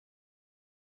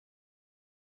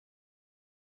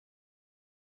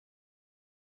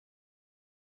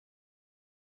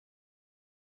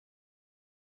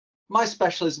My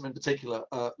specialism in particular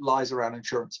lies around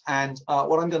insurance, and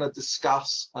what I'm going to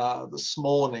discuss this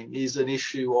morning is an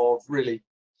issue of really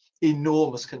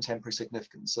enormous contemporary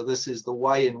significance. So this is the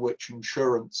way in which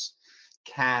insurance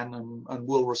can and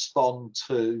will respond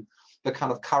to the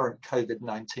kind of current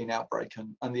COVID-19 outbreak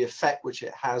and the effect which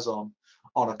it has on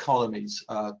economies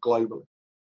globally.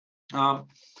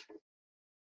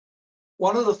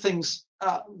 One of the things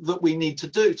that we need to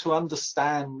do to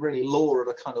understand really law at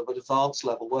a kind of advanced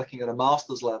level, working at a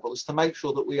master's level, is to make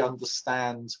sure that we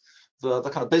understand the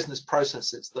kind of business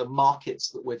processes, the markets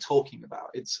that we're talking about.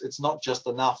 It's not just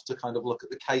enough to kind of look at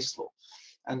the case law.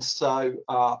 And so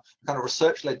kind of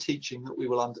research-led teaching that we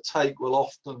will undertake will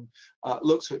often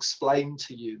look to explain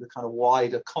to you the kind of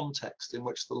wider context in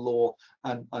which the law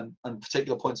and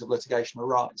particular points of litigation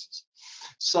arises.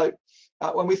 So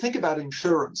when we think about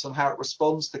insurance and how it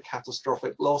responds to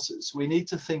catastrophic losses, we need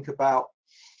to think about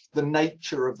the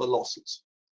nature of the losses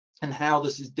and how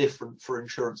this is different for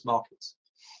insurance markets.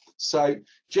 So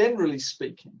generally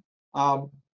speaking,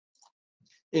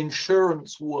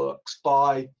 insurance works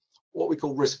by what we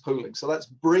call risk pooling. So that's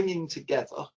bringing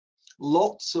together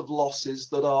lots of losses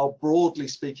that are broadly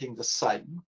speaking the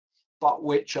same, but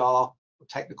which are, a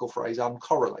technical phrase,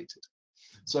 uncorrelated.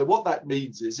 So what that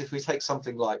means is if we take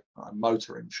something like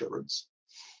motor insurance,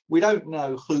 we don't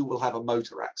know who will have a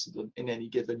motor accident in any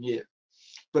given year.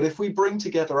 But if we bring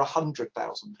together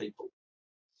 100,000 people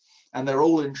and they're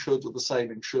all insured with the same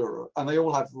insurer and they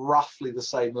all have roughly the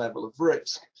same level of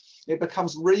risk, it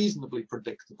becomes reasonably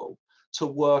predictable to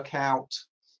work out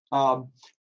on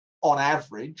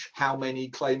average how many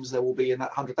claims there will be in that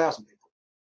 100,000 people.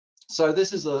 So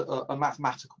this is a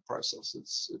mathematical process.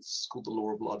 It's called the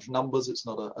law of large numbers. It's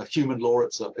not a human law,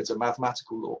 it's a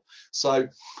mathematical law. So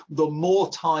the more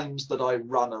times that I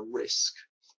run a risk,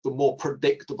 the more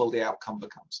predictable the outcome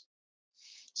becomes.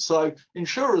 So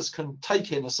insurers can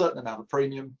take in a certain amount of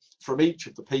premium from each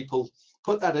of the people,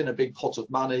 put that in a big pot of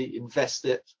money, invest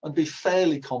it, and be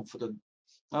fairly confident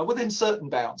within certain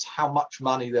bounds how much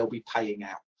money they'll be paying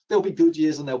out. There'll be good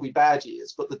years and there'll be bad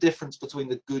years, but the difference between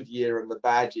the good year and the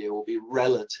bad year will be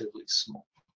relatively small.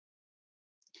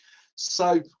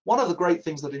 So one of the great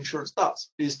things that insurance does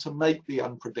is to make the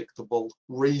unpredictable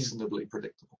reasonably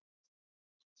predictable.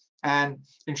 And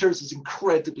insurance is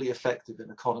incredibly effective in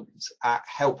economies at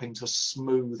helping to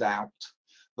smooth out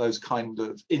those kind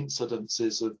of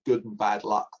incidences of good and bad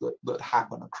luck that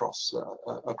happen across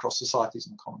societies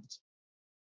and economies.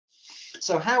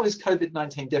 So how is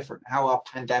COVID-19 different? How are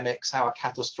pandemics, how are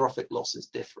catastrophic losses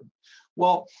different?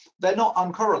 Well, they're not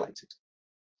uncorrelated.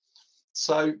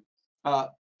 So they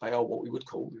are what we would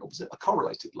call the opposite, a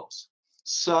correlated loss.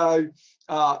 So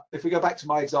if we go back to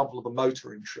my example of the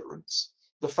motor insurance,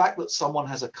 the fact that someone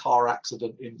has a car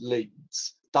accident in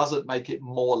Leeds doesn't make it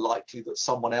more likely that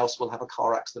someone else will have a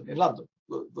car accident in London.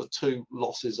 The two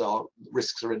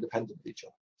risks are independent of each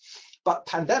other. But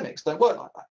pandemics don't work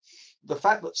like that. The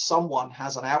fact that someone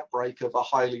has an outbreak of a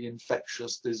highly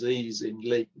infectious disease in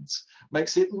Leeds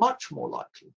makes it much more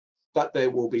likely that there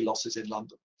will be losses in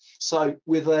London. So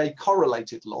with a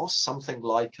correlated loss, something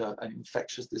like an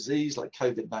infectious disease like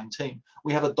COVID-19,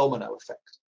 we have a domino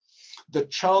effect. The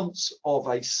chance of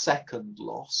a second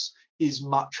loss is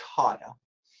much higher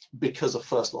because a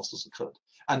first loss has occurred.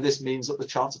 And this means that the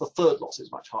chance of a third loss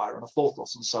is much higher and a fourth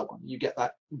loss and so on. You get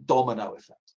that domino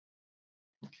effect.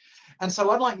 And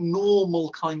so unlike normal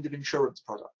kind of insurance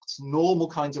products, normal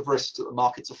kinds of risks that the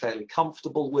markets are fairly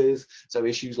comfortable with, so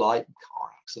issues like car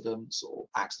accidents or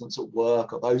accidents at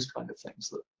work or those kind of things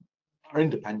that are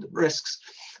independent risks,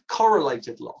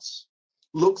 correlated loss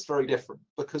looks very different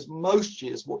because most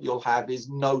years what you'll have is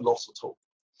no loss at all.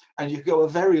 And you go a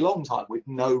very long time with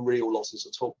no real losses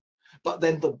at all. But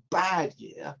then the bad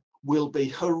year will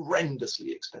be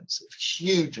horrendously expensive,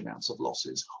 huge amounts of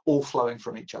losses all flowing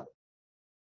from each other.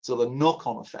 So the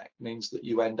knock-on effect means that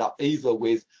you end up either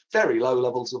with very low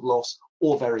levels of loss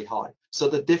or very high. So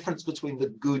the difference between the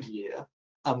good year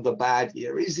and the bad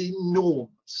year is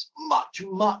enormous, much,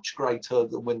 much greater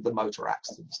than with the motor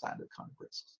accident standard kind of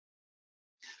risks.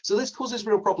 So this causes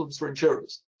real problems for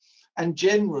insurers. And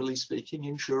generally speaking,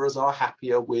 insurers are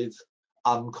happier with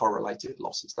uncorrelated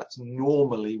losses. That's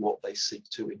normally what they seek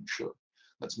to insure.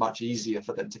 That's much easier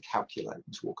for them to calculate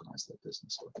and to organize their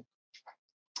business with.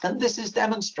 And this is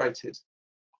demonstrated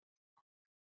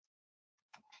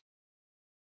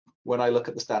when I look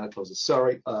at the standard clauses.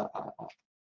 Sorry,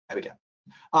 there we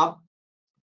go.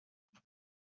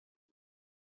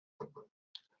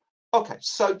 Okay,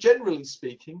 so generally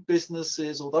speaking,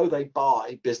 businesses, although they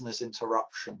buy business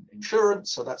interruption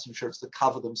insurance, so that's insurance to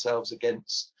cover themselves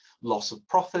against loss of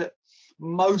profit,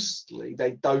 Mostly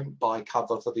they don't buy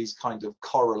cover for these kind of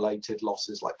correlated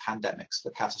losses like pandemics,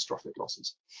 the catastrophic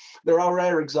losses. There are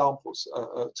rare examples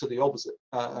to the opposite.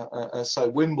 So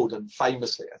Wimbledon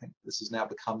famously, I think this has now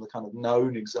become the kind of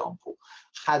known example,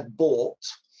 had bought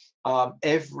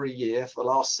every year for the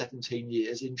last 17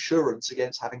 years insurance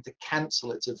against having to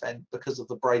cancel its event because of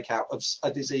the breakout of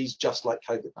a disease just like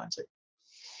COVID-19.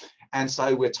 And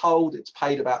so we're told it's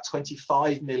paid about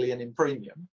 25 million in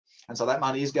premium. And so that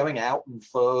money is going out, and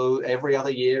for every other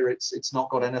year, it's not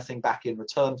got anything back in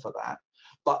return for that.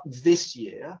 But this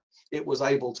year, it was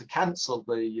able to cancel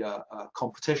the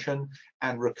competition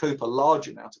and recoup a large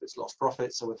amount of its lost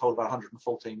profits. So we're told about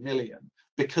 114 million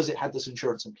because it had this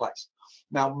insurance in place.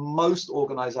 Now, most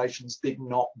organizations did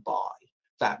not buy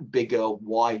that bigger,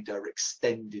 wider,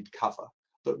 extended cover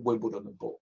that Wimbledon had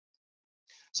bought.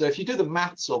 So if you do the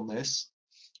maths on this,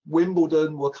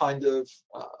 Wimbledon were kind of,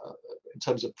 in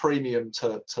terms of premium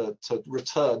to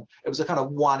return, it was a kind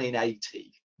of 1 in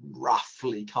 80,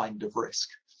 roughly, kind of risk.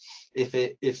 If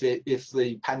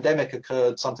the pandemic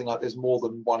occurred, something like this, more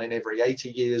than 1 in every 80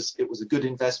 years, it was a good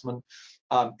investment.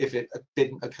 If it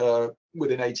didn't occur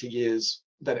within 80 years,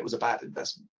 then it was a bad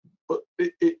investment. But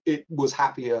it was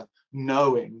happier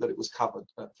knowing that it was covered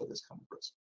for this kind of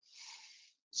risk.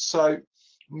 So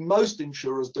most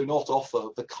insurers do not offer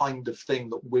the kind of thing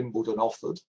that Wimbledon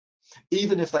offered.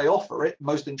 Even if they offer it,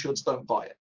 most insurers don't buy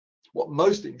it. What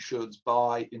most insurers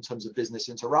buy in terms of business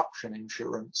interruption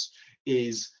insurance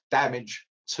is damage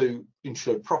to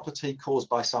insured property caused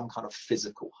by some kind of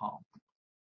physical harm.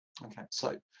 Okay,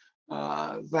 so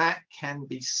that can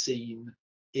be seen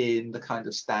in the kind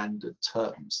of standard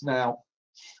terms. Now,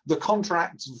 the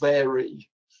contracts vary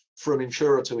from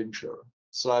insurer to insurer.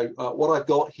 So what I've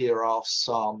got here are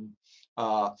some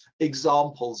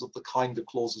examples of the kind of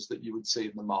clauses that you would see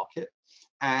in the market,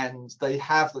 and they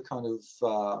have the kind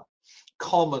of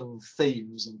common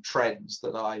themes and trends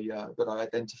that I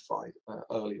identified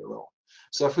earlier on.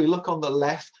 So if we look on the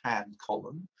left-hand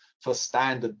column for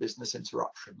standard business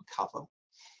interruption cover,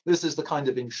 this is the kind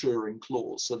of insuring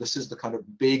clause. So this is the kind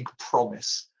of big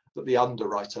promise that the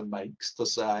underwriter makes to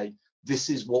say,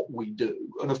 this is what we do.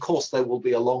 And of course, there will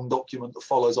be a long document that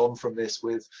follows on from this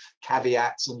with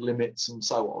caveats and limits and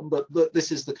so on. But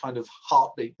this is the kind of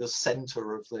heartbeat, the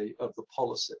center of the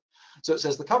policy. So it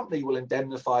says the company will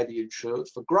indemnify the insured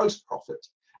for gross profit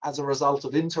as a result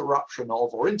of interruption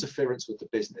of or interference with the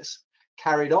business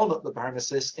carried on at the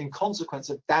premises in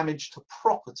consequence of damage to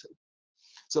property.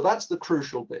 So that's the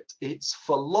crucial bit. It's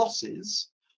for losses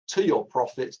to your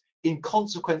profit in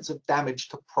consequence of damage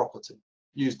to property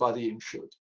used by the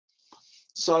insured.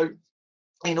 So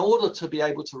in order to be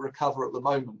able to recover at the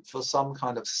moment for some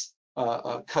kind of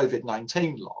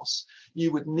COVID-19 loss,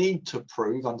 you would need to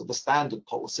prove under the standard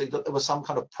policy that there was some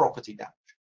kind of property damage.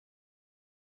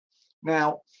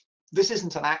 Now, this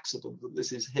isn't an accident that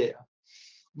this is here.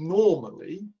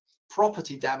 Normally,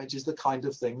 property damage is the kind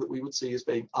of thing that we would see as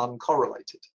being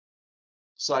uncorrelated.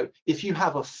 So if you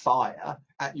have a fire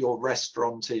at your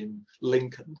restaurant in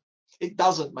Lincoln, it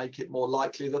doesn't make it more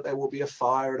likely that there will be a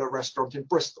fire at a restaurant in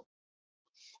Bristol.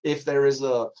 If there is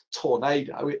a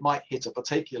tornado, it might hit a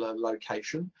particular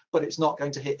location, but it's not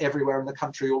going to hit everywhere in the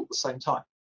country all at the same time.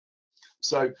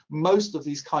 So most of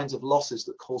these kinds of losses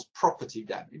that cause property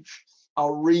damage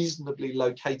are reasonably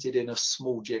located in a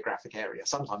small geographic area.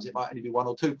 Sometimes it might only be 1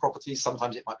 or 2 properties,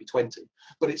 sometimes it might be 20,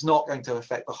 but it's not going to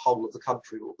affect the whole of the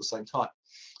country all at the same time.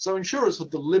 So insurers have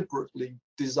deliberately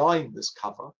designed this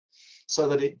cover so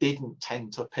that it didn't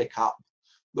tend to pick up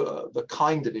the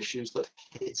kind of issues that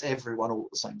hits everyone all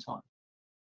at the same time.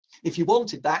 If you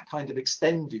wanted that kind of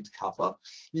extended cover,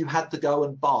 you had to go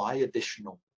and buy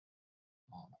additional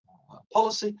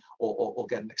policy or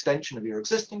get an extension of your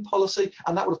existing policy,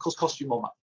 and that would of course cost you more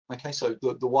money. Okay, so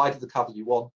the wider the cover you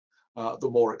want, the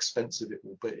more expensive it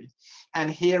will be. And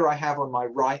here I have on my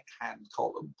right hand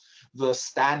column the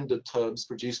standard terms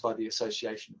produced by the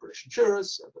Association of British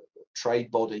Insurers, the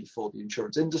trade body for the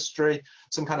insurance industry,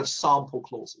 some kind of sample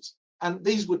clauses. And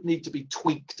these would need to be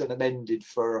tweaked and amended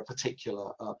for a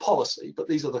particular policy, but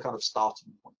these are the kind of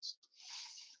starting points.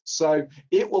 So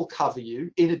it will cover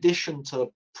you, in addition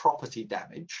to property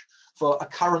damage, for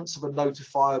occurrence of a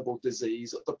notifiable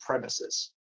disease at the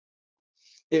premises.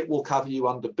 It will cover you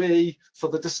under B for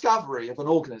the discovery of an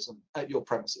organism at your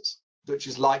premises, which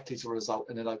is likely to result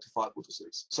in a notifiable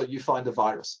disease. So you find a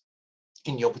virus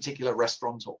in your particular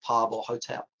restaurant or pub or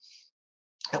hotel.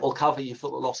 It will cover you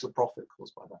for the loss of profit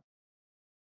caused by that.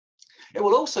 It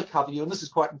will also cover you, and this is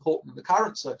quite important in the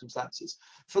current circumstances,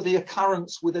 for the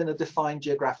occurrence within a defined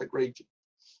geographic region.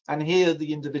 And here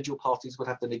the individual parties would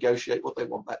have to negotiate what they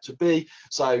want that to be.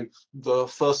 So the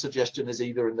first suggestion is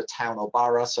either in the town or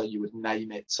borough, so you would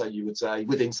name it. So you would say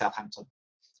within Southampton,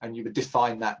 and you would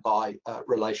define that by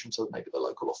relation to maybe the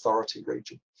local authority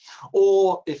region.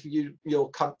 Or if your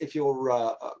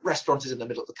restaurant is in the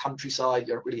middle of the countryside,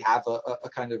 you don't really have a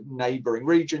kind of neighbouring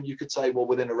region, you could say, well,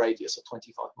 within a radius of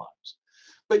 25 miles.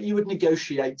 But you would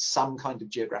negotiate some kind of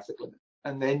geographic limit.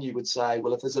 And then you would say,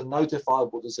 well, if there's a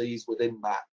notifiable disease within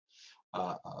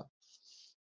that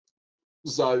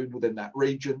zone, within that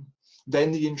region,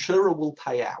 then the insurer will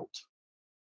pay out,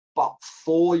 but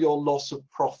for your loss of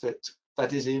profit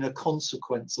that is in a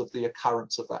consequence of the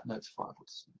occurrence of that notifiable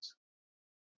disease.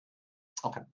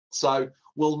 Okay, so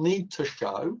we'll need to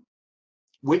show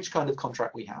which kind of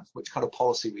contract we have, which kind of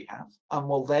policy we have, and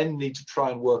we'll then need to try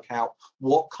and work out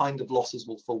what kind of losses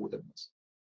will fall within this.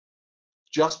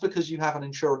 Just because you have an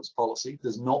insurance policy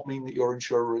does not mean that your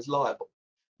insurer is liable.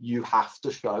 You have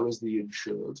to show as the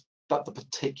insured that the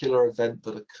particular event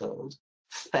that occurred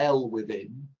fell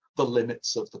within the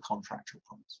limits of the contractual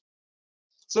promise.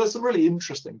 So there's some really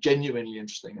interesting, genuinely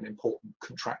interesting and important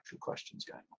contractual questions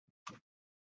going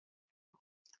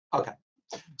on. Okay,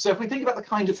 so if we think about the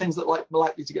kind of things that are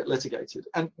likely to get litigated,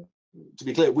 and to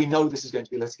be clear, we know this is going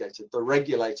to be litigated. The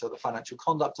regulator, the Financial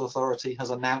Conduct Authority, has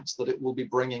announced that it will be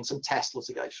bringing some test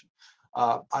litigation.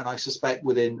 And I suspect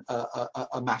within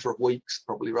a matter of weeks,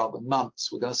 probably rather than months,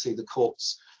 we're going to see the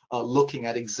courts looking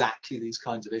at exactly these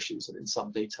kinds of issues and in some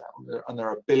detail. And there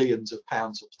are billions of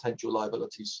pounds of potential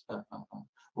liabilities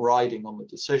riding on the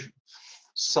decision.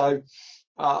 So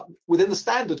within the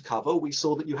standard cover, we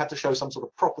saw that you had to show some sort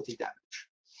of property damage.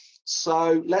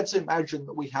 So let's imagine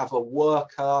that we have a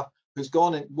worker who's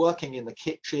gone in working in the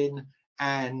kitchen,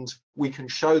 and we can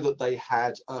show that they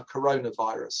had a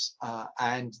coronavirus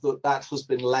and that has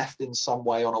been left in some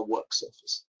way on a work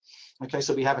surface. Okay,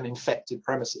 so we have an infected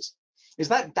premises. Is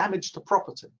that damage to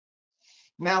property?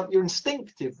 Now, your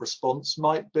instinctive response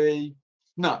might be,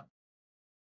 no,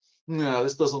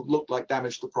 this doesn't look like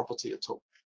damage to property at all.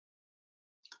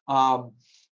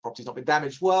 Property's not been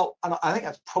damaged. Well, and I think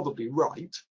that's probably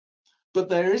right. But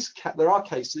there are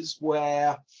cases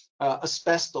where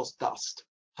asbestos dust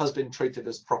has been treated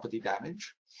as property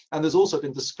damage. And there's also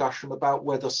been discussion about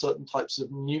whether certain types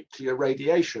of nuclear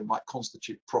radiation might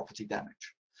constitute property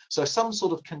damage. So some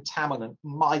sort of contaminant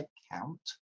might count.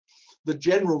 The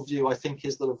general view, I think,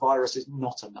 is that a virus is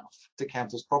not enough to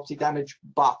count as property damage,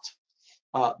 but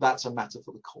that's a matter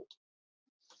for the court.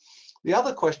 The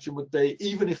other question would be,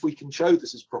 even if we can show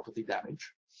this is property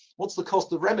damage, what's the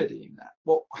cost of remedying that?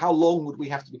 Well, how long would we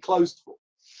have to be closed for?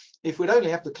 If we'd only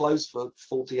have to close for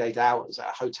 48 hours at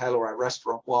a hotel or a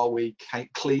restaurant while we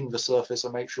clean the surface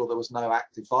and make sure there was no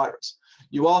active virus,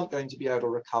 you aren't going to be able to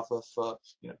recover for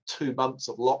 2 months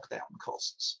of lockdown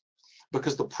costs,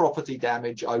 because the property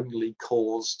damage only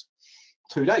caused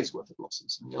 2 days worth of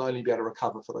losses, and you'll only be able to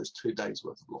recover for those 2 days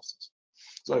worth of losses.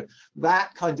 So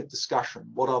that kind of discussion,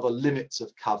 what are the limits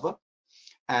of cover,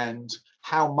 and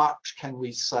how much can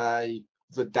we say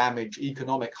the damage,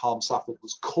 economic harm suffered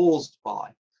was caused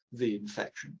by the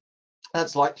infection,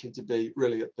 that's likely to be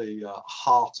really at the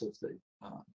heart of the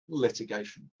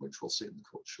litigation, which we'll see in the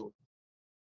court shortly.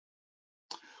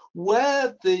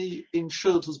 Where the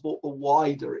insured has bought the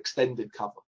wider extended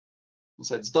cover, and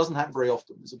so this doesn't happen very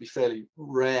often, these will be fairly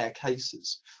rare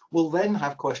cases, we'll then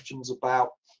have questions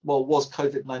about, well, was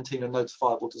COVID-19 a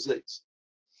notifiable disease?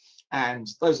 And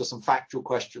those are some factual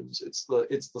questions. It's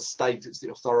the state, it's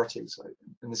the authority, so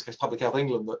in this case Public Health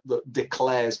England, that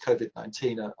declares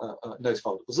COVID-19 a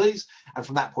notifiable disease, and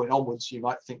from that point onwards you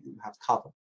might think you have cover.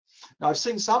 Now, I've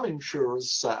seen some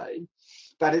insurers say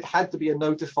that it had to be a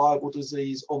notifiable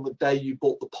disease on the day you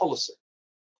bought the policy,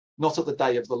 not at the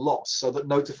day of the loss, so that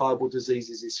notifiable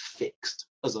diseases is fixed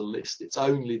as a list. It's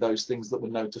only those things that were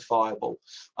notifiable,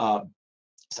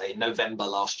 say in November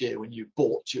last year when you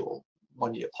bought your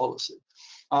one-year policy.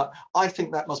 I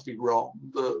think that must be wrong.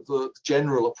 The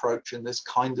general approach in this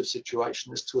kind of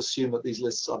situation is to assume that these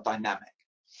lists are dynamic,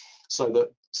 so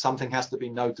that something has to be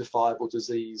notifiable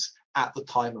disease at the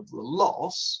time of the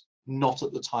loss, not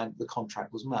at the time the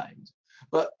contract was made.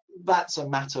 But that's a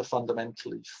matter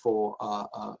fundamentally for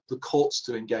the courts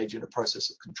to engage in a process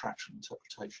of contractual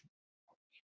interpretation.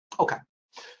 Okay,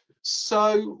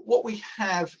 so what we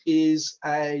have is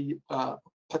a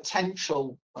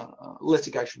potential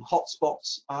litigation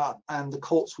hotspots, and the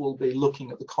courts will be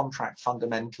looking at the contract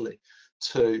fundamentally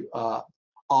to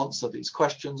answer these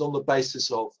questions on the basis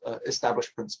of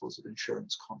established principles of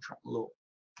insurance contract law.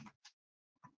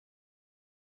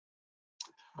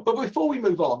 But before we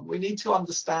move on, we need to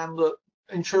understand that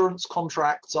insurance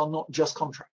contracts are not just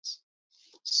contracts.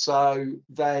 So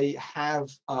they have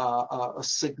a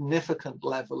significant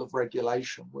level of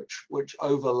regulation which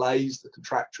overlays the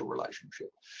contractual relationship.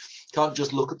 You can't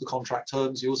just look at the contract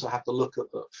terms, you also have to look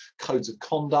at the codes of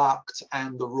conduct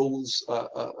and the rules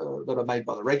that are made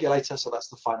by the regulator, so that's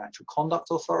the Financial Conduct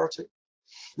Authority.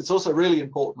 It's also really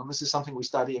important, and this is something we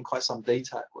study in quite some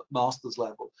detail at master's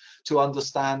level, to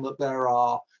understand that there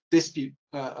are dispute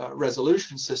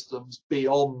resolution systems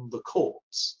beyond the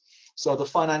courts. So the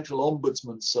Financial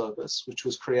Ombudsman Service, which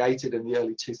was created in the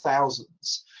early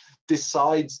 2000s,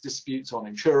 decides disputes on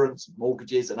insurance,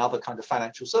 mortgages, and other kind of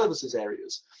financial services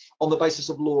areas on the basis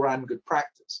of law and good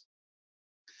practice.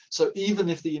 So even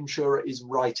if the insurer is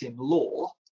right in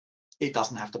law, it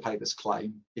doesn't have to pay this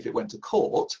claim. If it went to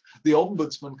court, the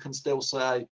ombudsman can still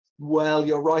say, well,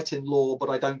 you're right in law, but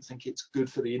I don't think it's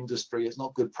good for the industry. It's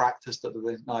not good practice to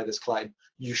deny this claim.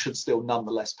 You should still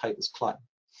nonetheless pay this claim.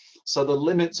 So the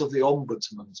limits of the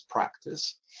ombudsman's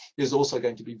practice is also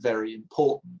going to be very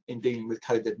important in dealing with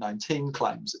COVID-19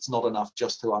 claims. It's not enough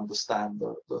just to understand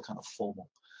the kind of formal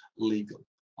legal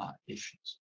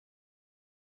issues.